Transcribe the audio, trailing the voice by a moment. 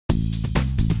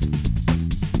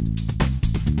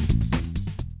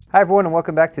Hi everyone and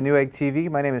welcome back to Newegg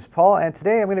TV. My name is Paul and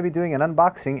today I'm going to be doing an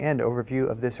unboxing and overview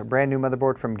of this brand new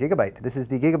motherboard from Gigabyte. This is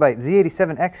the Gigabyte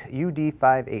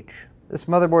Z87X-UD5H. This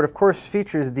motherboard of course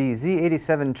features the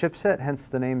Z87 chipset, hence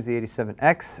the name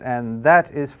Z87X, and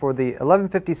that is for the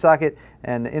 1150 socket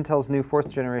and Intel's new 4th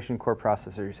generation core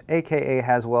processors, aka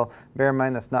Haswell. Bear in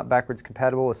mind that's not backwards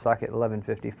compatible with socket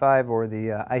 1155 or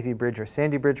the Ivy Bridge or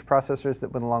Sandy Bridge processors that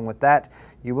went along with that.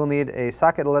 You will need a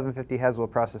socket 1150 Haswell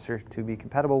processor to be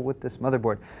compatible with this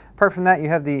motherboard. Apart from that, you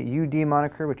have the UD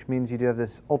moniker, which means you do have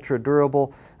this ultra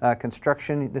durable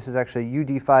construction. This is actually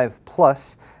UD5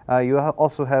 Plus. You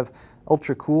also have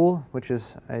Ultra Cool, which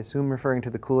is, I assume, referring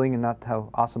to the cooling and not how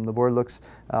awesome the board looks.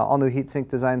 All new heatsink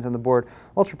designs on the board.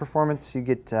 Ultra Performance, you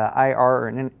get IR, or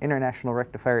an International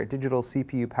Rectifier Digital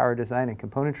CPU Power Design and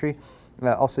Componentry.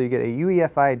 Also, you get a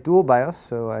UEFI dual BIOS,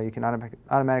 so you can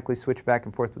automatically switch back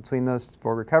and forth between those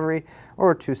for recovery,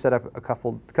 or to set up a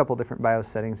couple different BIOS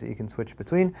settings that you can switch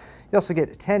between. You also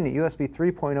get 10 USB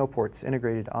 3.0 ports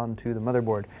integrated onto the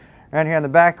motherboard. Around here on the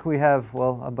back we have,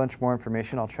 well, a bunch more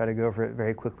information. I'll try to go over it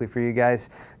very quickly for you guys.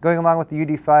 Going along with the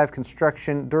UD5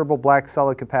 construction, durable black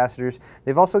solid capacitors,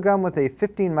 they've also gone with a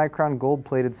 15 micron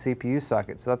gold-plated CPU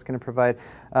socket, so that's going to provide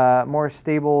more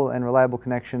stable and reliable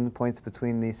connection points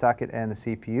between the socket and the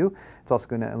CPU. It's also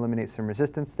going to eliminate some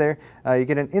resistance there. You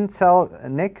get an Intel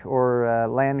NIC or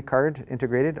LAN card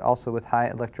integrated, also with high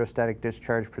electrostatic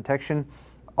discharge protection.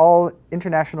 All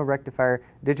international rectifier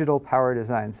digital power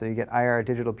design. So you get IR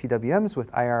digital PWMs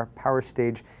with IR power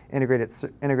stage integrated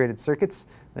circuits.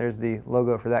 There's the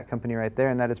logo for that company right there,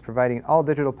 and that is providing all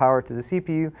digital power to the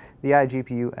CPU, the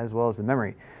iGPU, as well as the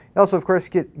memory. You also, of course,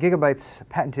 get Gigabyte's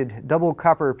patented double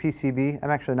copper PCB. I'm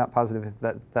actually not positive if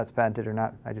that's patented or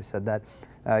not. I just said that.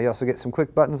 You also get some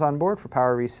quick buttons on board for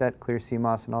power reset, clear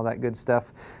CMOS, and all that good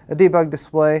stuff. A debug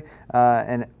display,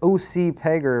 an OC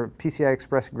PEG or Pci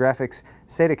Express graphics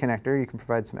Sata connector. You can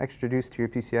provide some extra juice to your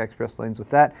Pci Express lanes with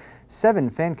that. 7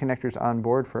 fan connectors on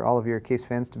board for all of your case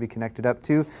fans to be connected up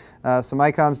to. Some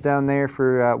icons down there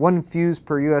for 1 fuse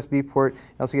per USB port. You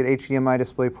also get HDMI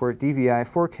display port, DVI,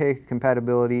 4K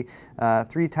compatibility,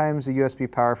 3 times the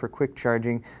USB power for quick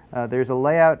charging. There's a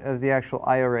layout of the actual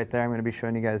I/O right there. I'm going to be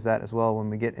showing you guys that as well when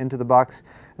we get into the box.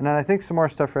 And then I think some more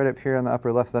stuff right up here on the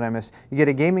upper left that I missed. You get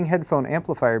a gaming headphone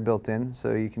amplifier built in,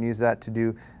 so you can use that to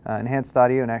do enhanced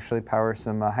audio and actually power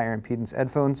some higher impedance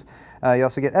headphones. You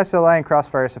also get SLI and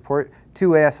Crossfire support,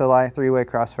 2-way SLI, 3-way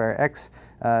Crossfire X.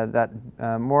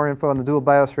 More info on the dual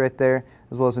BIOS right there,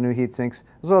 as well as the new heatsinks,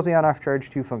 as well as the on-off charge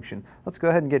 2 function. Let's go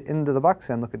ahead and get into the box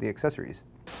and look at the accessories.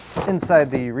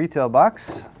 Inside the retail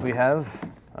box, we have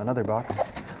another box.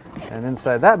 And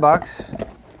inside that box,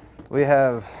 we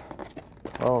have,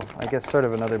 well, I guess sort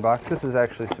of another box. This is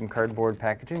actually some cardboard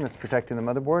packaging that's protecting the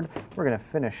motherboard. We're going to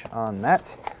finish on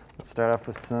that. Let's start off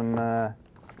with some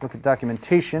look at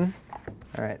documentation.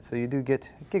 All right, so you do get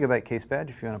a Gigabyte case badge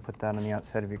if you want to put that on the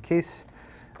outside of your case.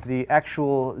 The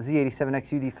actual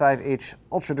Z87X-UD5H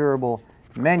ultra durable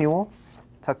manual.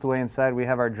 Tucked away inside we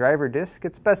have our driver disk.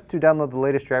 It's best to download the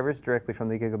latest drivers directly from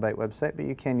the Gigabyte website, but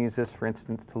you can use this, for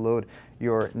instance, to load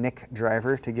your NIC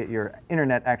driver to get your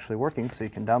internet actually working, so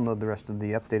you can download the rest of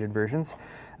the updated versions.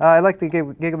 I like the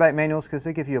Gigabyte manuals because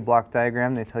they give you a block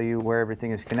diagram. They tell you where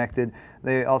everything is connected.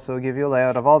 They also give you a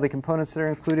layout of all the components that are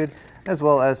included, as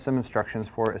well as some instructions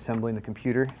for assembling the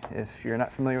computer. If you're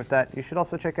not familiar with that, you should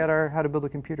also check out our How to Build a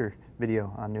Computer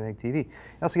video on Newegg TV. You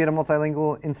also get a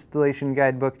multilingual installation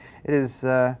guidebook. It is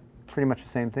pretty much the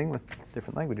same thing with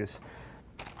different languages.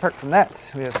 Apart from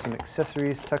that, we have some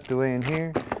accessories tucked away in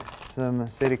here, some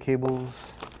SATA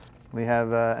cables. We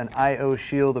have an I/O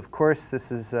shield, of course.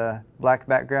 This is black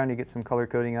background. You get some color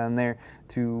coding on there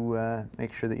to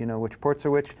make sure that you know which ports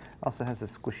are which. Also has a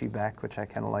squishy back, which I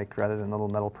kind of like, rather than little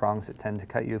metal prongs that tend to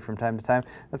cut you from time to time.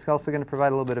 That's also going to provide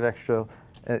a little bit of extra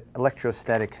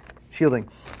electrostatic shielding.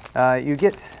 You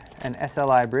get an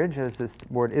SLI bridge, as this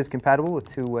board is compatible with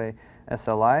 2-way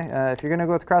SLI. If you're going to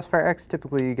go with Crossfire X,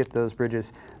 typically you get those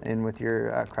bridges in with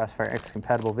your Crossfire X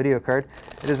compatible video card.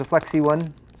 It is a Flexi one,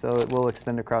 so it will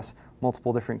extend across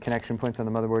multiple different connection points on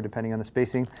the motherboard depending on the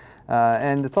spacing.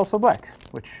 And it's also black,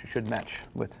 which should match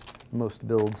with most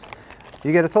builds.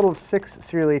 You get a total of 6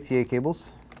 serial ATA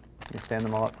cables. Let me stand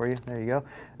them all up for you. There you go.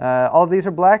 All of these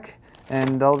are black,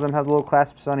 and all of them have little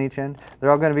clasps on each end.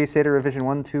 They're all going to be SATA revision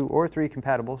 1, 2, or 3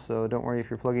 compatible, so don't worry if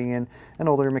you're plugging in an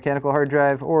older mechanical hard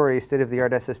drive or a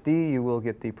state-of-the-art SSD, you will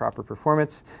get the proper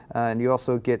performance. And you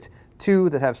also get 2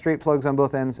 that have straight plugs on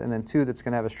both ends, and then 2 that's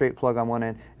going to have a straight plug on one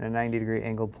end and a 90-degree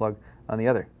angled plug on the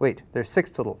other. Wait, there's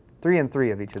 6 total. 3 and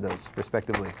 3 of each of those,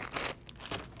 respectively.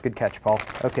 Good catch, Paul.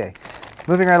 Okay.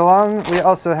 Moving right along, we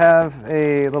also have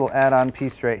a little add-on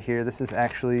piece right here. This is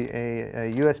actually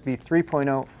a USB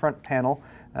 3.0 front panel,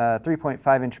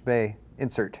 3.5-inch bay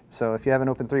insert. So if you have an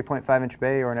open 3.5-inch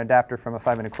bay or an adapter from a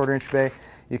 5.25-inch bay,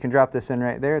 you can drop this in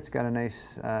right there. It's got a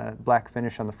nice black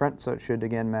finish on the front, so it should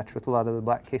again match with a lot of the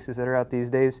black cases that are out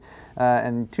these days.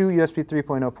 And two USB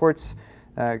 3.0 ports.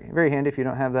 Very handy if you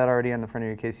don't have that already on the front of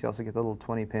your case. You also get the little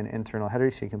 20-pin internal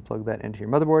header, so you can plug that into your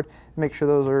motherboard and make sure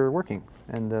those are working.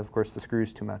 And of course the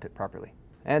screws to mount it properly.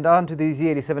 And on to the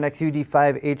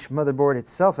Z87X-UD5H motherboard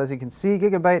itself. As you can see,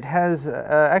 Gigabyte has,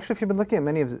 actually if you've been looking at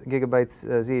many of Gigabyte's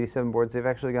Z87 boards, they've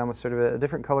actually gone with sort of a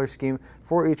different color scheme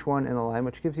for each one in the line,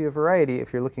 which gives you a variety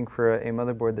if you're looking for a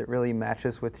motherboard that really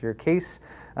matches with your case.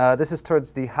 This is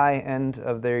towards the high end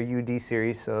of their UD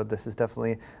series, so this is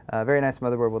definitely a very nice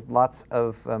motherboard with lots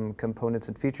of components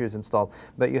and features installed.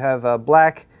 But you have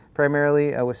black,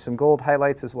 primarily with some gold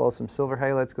highlights as well as some silver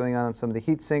highlights going on some of the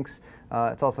heat sinks.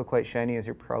 It's also quite shiny, as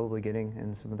you're probably getting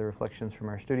in some of the reflections from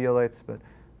our studio lights, but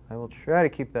I will try to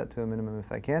keep that to a minimum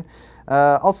if I can.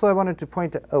 Also, I wanted to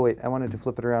point to, oh wait, I wanted to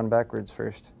flip it around backwards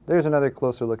first. There's another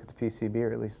closer look at the PCB,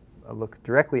 or at least a look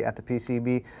directly at the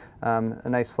PCB. A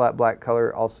nice flat black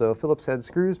color. Also Phillips head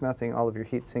screws mounting all of your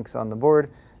heat sinks on the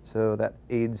board. So that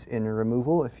aids in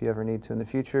removal if you ever need to in the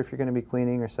future, if you're going to be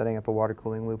cleaning or setting up a water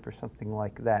cooling loop or something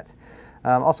like that.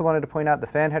 Also wanted to point out the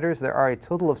fan headers. There are a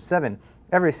total of 7.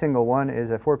 Every single one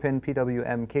is a 4-pin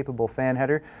PWM capable fan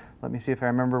header. Let me see if I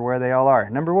remember where they all are.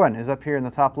 Number 1 is up here in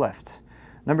the top left.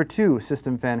 Number 2,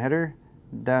 system fan header,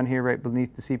 down here right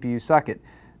beneath the CPU socket.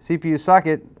 CPU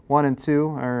socket 1 and 2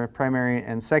 are primary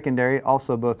and secondary,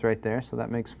 also both right there, so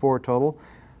that makes 4 total.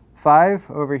 5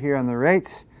 over here on the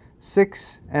right.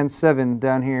 6 and 7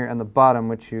 down here on the bottom,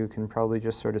 which you can probably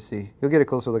just sort of see. You'll get a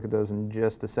closer look at those in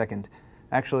just a second.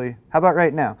 Actually, how about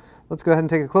right now? Let's go ahead and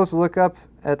take a closer look up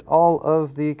at all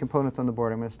of the components on the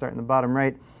board. I'm going to start in the bottom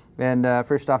right. And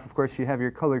first off, of course, you have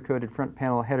your color-coded front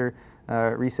panel header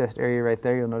recessed area right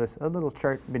there. You'll notice a little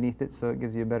chart beneath it, so it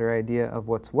gives you a better idea of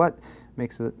what's what.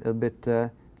 Makes it a bit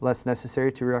less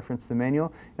necessary to reference the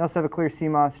manual. You also have a clear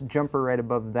CMOS jumper right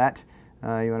above that.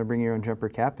 You want to bring your own jumper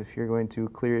cap if you're going to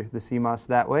clear the CMOS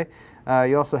that way.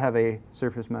 You also have a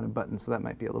surface mounted button, so that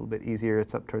might be a little bit easier.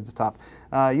 It's up towards the top.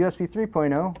 USB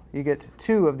 3.0, you get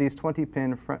 2 of these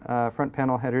 20-pin front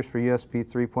panel headers for USB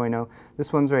 3.0.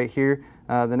 This one's right here.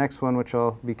 The next one, which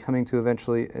I'll be coming to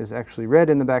eventually, is actually red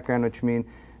in the background, which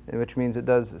means it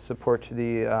does support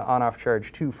the on-off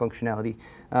charge 2 functionality.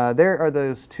 There are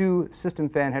those 2 system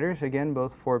fan headers, again,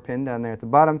 both 4-pin down there at the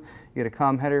bottom. You get a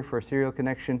COM header for serial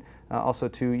connection, also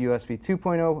 2 USB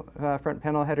 2.0 front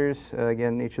panel headers.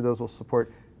 Again, each of those will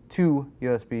support 2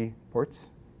 USB ports.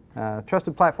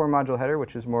 Trusted platform module header,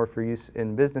 which is more for use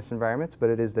in business environments, but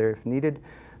it is there if needed.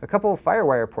 A couple of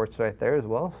FireWire ports right there as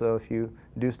well, so if you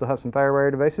do still have some FireWire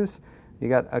devices, you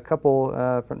got a couple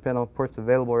front panel ports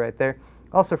available right there.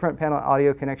 Also front panel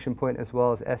audio connection point as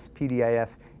well as SPDIF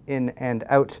in and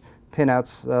out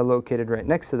pinouts located right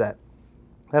next to that.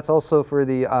 That's also for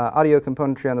the audio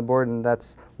componentry on the board, and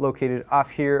that's located off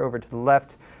here over to the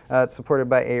left. It's supported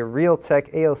by a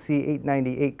Realtek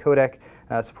ALC898 codec,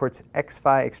 supports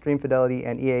XFi Extreme Fidelity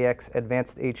and EAX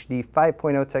Advanced HD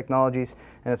 5.0 technologies,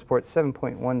 and it supports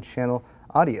 7.1 channel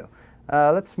audio.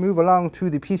 Let's move along to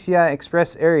the Pci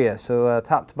Express area. So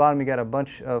top to bottom, you got a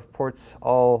bunch of ports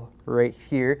all right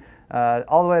here.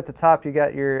 All the way at the top, you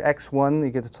got your X1. You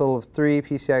get a total of 3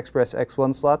 Pci Express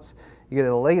X1 slots. You get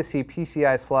a legacy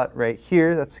PCI slot right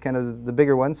here. That's kind of the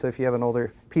bigger one, so if you have an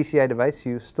older PCI device,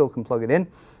 you still can plug it in.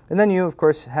 And then you, of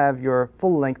course, have your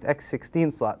full-length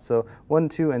X16 slots. So 1,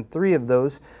 2, and 3 of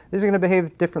those. These are going to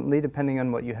behave differently depending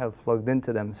on what you have plugged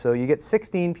into them. So you get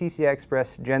 16 PCI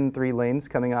Express Gen 3 lanes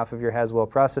coming off of your Haswell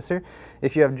processor.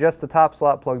 If you have just the top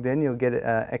slot plugged in, you'll get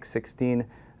X16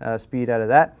 speed out of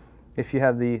that. If you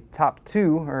have the top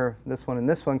 2, or this one and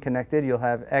this one connected, you'll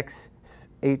have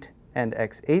X8 and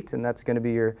X8, and that's going to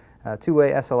be your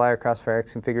 2-way SLI or Crossfire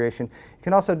X configuration. You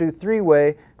can also do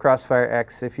 3-way Crossfire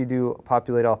X. If you do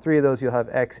populate all 3 of those, you'll have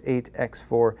X8,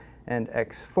 X4, and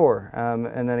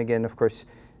X4. And then again, of course,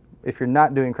 if you're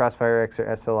not doing Crossfire X or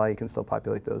SLI, you can still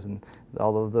populate those, and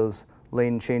all of those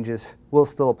lane changes will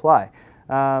still apply.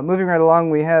 Moving right along,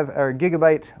 we have our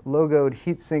Gigabyte logoed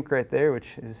heatsink right there,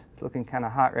 which is looking kind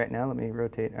of hot right now. Let me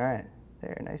rotate. All right.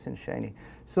 There, nice and shiny.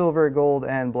 Silver, gold,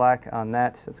 and black on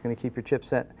that. That's going to keep your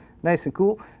chipset nice and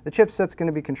cool. The chipset's going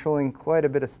to be controlling quite a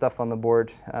bit of stuff on the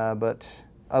board, but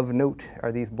of note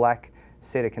are these black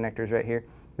SATA connectors right here.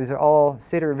 These are all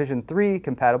SATA Revision 3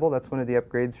 compatible. That's one of the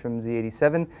upgrades from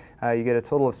Z87. You get a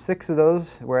total of 6 of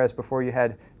those, whereas before you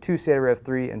had 2 SATA Rev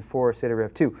 3 and 4 SATA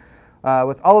Rev 2.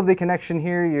 With all of the connection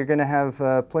here, you're going to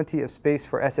have plenty of space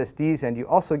for SSDs, and you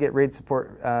also get RAID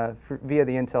support via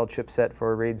the Intel chipset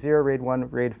for RAID 0, RAID 1,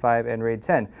 RAID 5, and RAID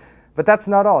 10. But that's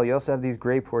not all. You also have these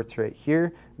gray ports right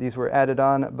here. These were added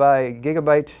on by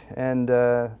Gigabyte, and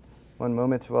one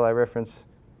moment while I reference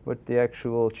what the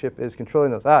actual chip is controlling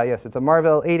those. Ah, yes, it's a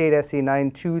Marvell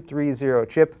 88SE9230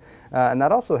 chip, and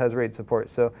that also has RAID support.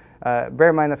 So bear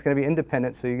in mind that's going to be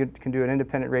independent, so you can do an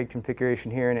independent RAID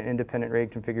configuration here and an independent RAID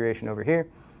configuration over here.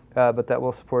 But that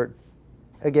will support,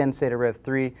 again, SATA Rev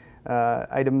 3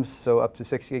 items, so up to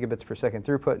 6 gigabits per second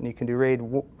throughput, and you can do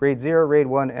RAID 0, RAID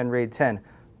 1, and RAID 10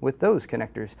 with those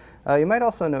connectors. You might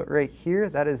also note right here,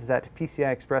 that is that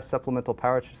PCI Express supplemental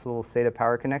power. It's just a little SATA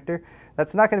power connector.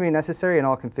 That's not going to be necessary in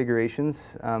all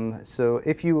configurations. So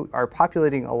if you are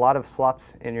populating a lot of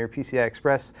slots in your PCI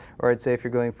Express, or I'd say if you're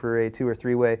going for a 2- or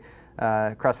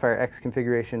 3-way Crossfire X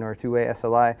configuration or 2-way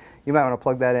SLI, you might want to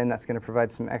plug that in. That's going to provide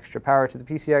some extra power to the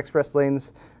PCI Express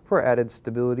lanes for added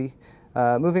stability.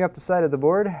 Moving up the side of the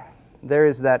board, there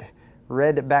is that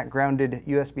red backgrounded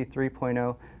USB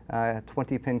 3.0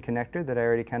 20-pin connector that I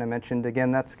already kind of mentioned. Again,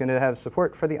 that's going to have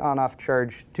support for the on-off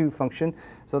charge 2 function,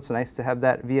 so it's nice to have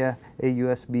that via a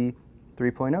USB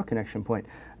 3.0 connection point.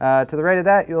 To the right of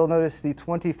that, you'll notice the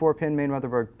 24-pin main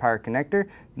motherboard power connector.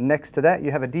 Next to that,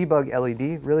 you have a debug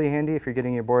LED, really handy if you're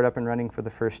getting your board up and running for the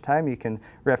first time. You can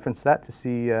reference that to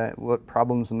see what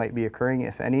problems might be occurring,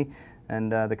 if any, and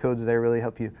the codes there really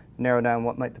help you narrow down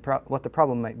what the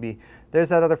problem might be. There's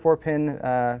that other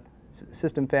 4-pin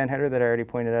system fan header that I already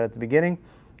pointed out at the beginning.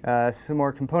 Some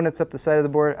more components up the side of the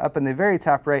board. Up in the very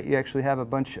top right, you actually have a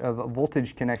bunch of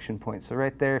voltage connection points. So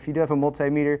right there, if you do have a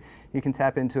multimeter, you can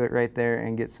tap into it right there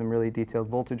and get some really detailed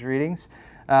voltage readings.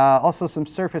 Also some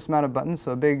surface mounted buttons,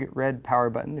 so a big red power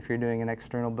button if you're doing an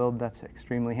external build. That's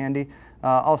extremely handy.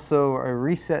 Also a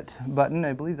reset button.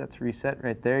 I believe that's reset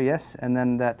right there, yes. And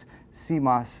then that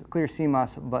CMOS, clear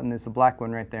CMOS button is the black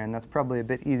one right there, and that's probably a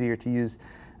bit easier to use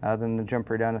than the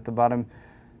jumper down at the bottom,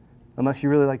 unless you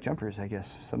really like jumpers, I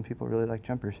guess. Some people really like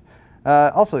jumpers.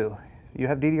 Also, you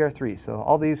have DDR3, so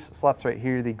all these slots right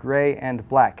here, the gray and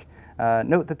black.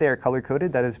 Note that they are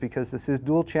color-coded. That is because this is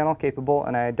dual channel capable,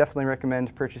 and I definitely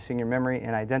recommend purchasing your memory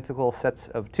in identical sets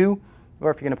of 2, or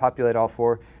if you're going to populate all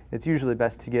 4, it's usually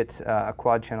best to get a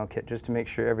quad channel kit just to make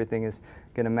sure everything is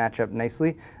going to match up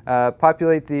nicely.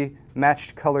 Populate the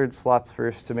matched colored slots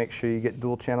first to make sure you get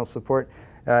dual channel support.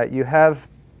 You have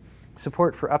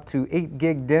support for up to 8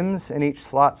 gig DIMMs in each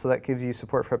slot, so that gives you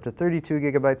support for up to 32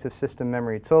 gigabytes of system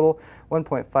memory total,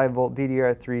 1.5 volt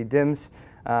DDR3 DIMMs,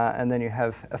 and then you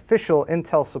have official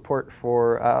Intel support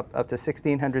for up to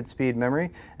 1600 speed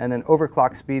memory, and then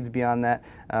overclock speeds beyond that,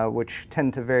 which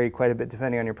tend to vary quite a bit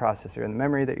depending on your processor and the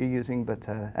memory that you're using, but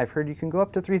I've heard you can go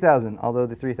up to 3000, although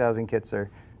the 3000 kits are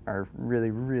really,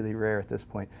 really rare at this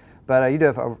point. But you do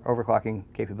have overclocking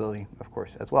capability, of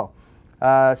course, as well.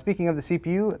 Speaking of the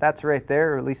CPU, that's right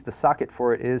there, or at least the socket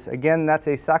for it is. Again, that's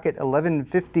a socket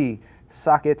 1150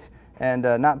 socket, and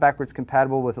not backwards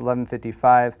compatible with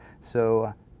 1155,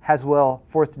 so Haswell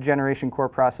 4th generation core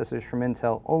processors from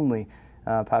Intel only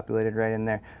populated right in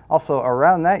there. Also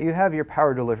around that you have your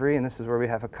power delivery, and this is where we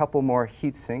have a couple more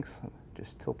heat sinks.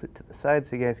 Just tilt it to the side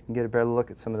so you guys can get a better look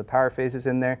at some of the power phases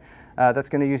in there. That's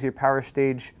going to use your power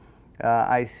stage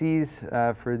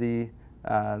ICs for the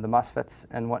MOSFETs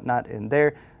and whatnot in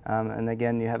there. And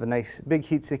again, you have a nice big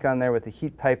heatsink on there with a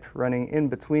heat pipe running in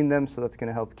between them, so that's going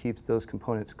to help keep those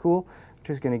components cool,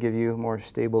 which is going to give you more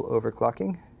stable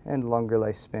overclocking and longer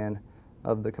lifespan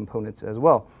of the components as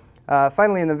well.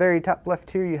 Finally, in the very top left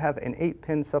here, you have an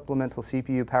 8-pin supplemental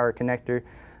CPU power connector,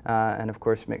 and of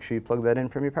course, make sure you plug that in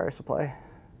from your power supply.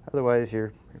 Otherwise,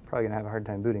 you're probably going to have a hard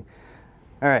time booting.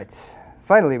 All right,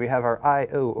 finally, we have our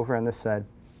I/O over on this side.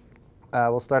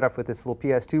 We'll start off with this little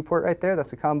Ps2 port right there.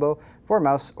 That's a combo for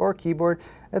mouse or keyboard.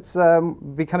 It's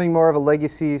becoming more of a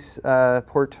legacy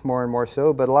port more and more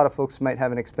so, but a lot of folks might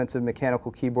have an expensive mechanical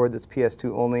keyboard that's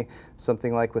Ps2 only,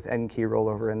 something like with N-key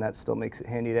rollover, and that still makes it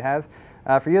handy to have.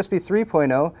 For USB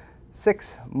 3.0,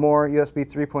 6 more USB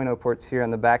 3.0 ports here on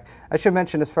the back. I should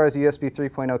mention, as far as the USB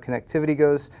 3.0 connectivity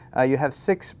goes, you have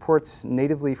 6 ports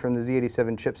natively from the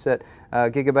Z87 chipset.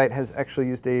 Gigabyte has actually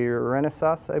used a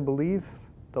Renesas, I believe.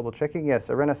 Double checking, yes,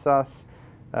 a Renesas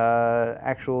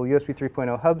actual USB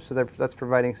 3.0 hub, so that's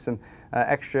providing some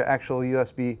extra actual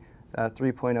USB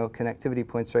 3.0 connectivity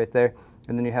points right there.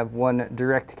 And then you have one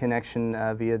direct connection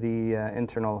via the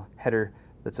internal header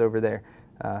that's over there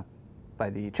by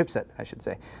the chipset, I should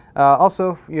say.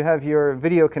 Also, you have your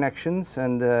video connections,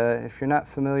 and if you're not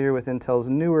familiar with Intel's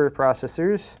newer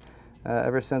processors,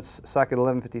 ever since socket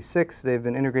 1156, they've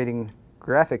been integrating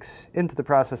graphics into the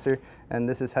processor, and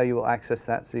this is how you will access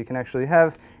that. So you can actually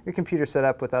have your computer set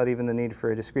up without even the need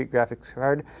for a discrete graphics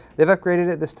card. They've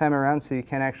upgraded it this time around, so you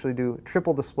can actually do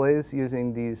triple displays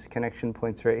using these connection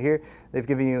points right here. They've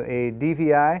given you a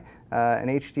DVI, an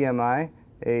HDMI,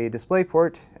 a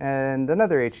DisplayPort, and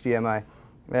another HDMI.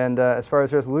 And as far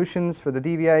as resolutions, for the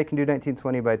DVI, you can do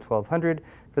 1920 by 1200.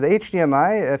 For the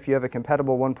HDMI, if you have a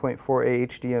compatible 1.4A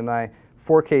HDMI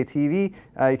 4K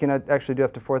TV, you can actually do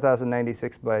up to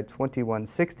 4096 by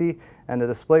 2160, and the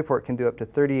DisplayPort can do up to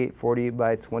 3840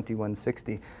 by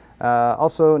 2160.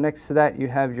 Also, next to that, you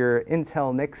have your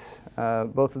Intel NICs,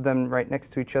 both of them right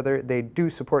next to each other. They do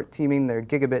support teaming. They're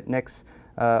Gigabit NICs.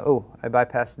 Oh, I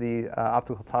bypassed the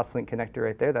optical toslink connector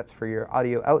right there. That's for your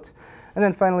audio out. And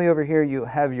then finally over here, you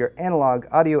have your analog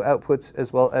audio outputs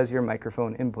as well as your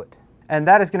microphone input. And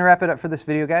that is going to wrap it up for this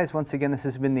video, guys. Once again, this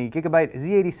has been the Gigabyte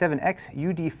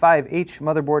Z87X-UD5H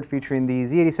motherboard featuring the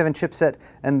Z87 chipset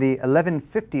and the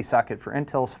 1150 socket for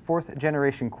Intel's 4th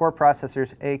generation core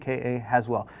processors, aka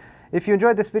Haswell. If you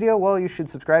enjoyed this video, well, you should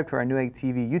subscribe to our Newegg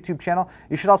TV YouTube channel.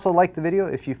 You should also like the video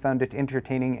if you found it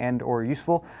entertaining and or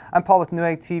useful. I'm Paul with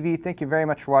Newegg TV. Thank you very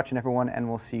much for watching, everyone, and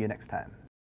we'll see you next time.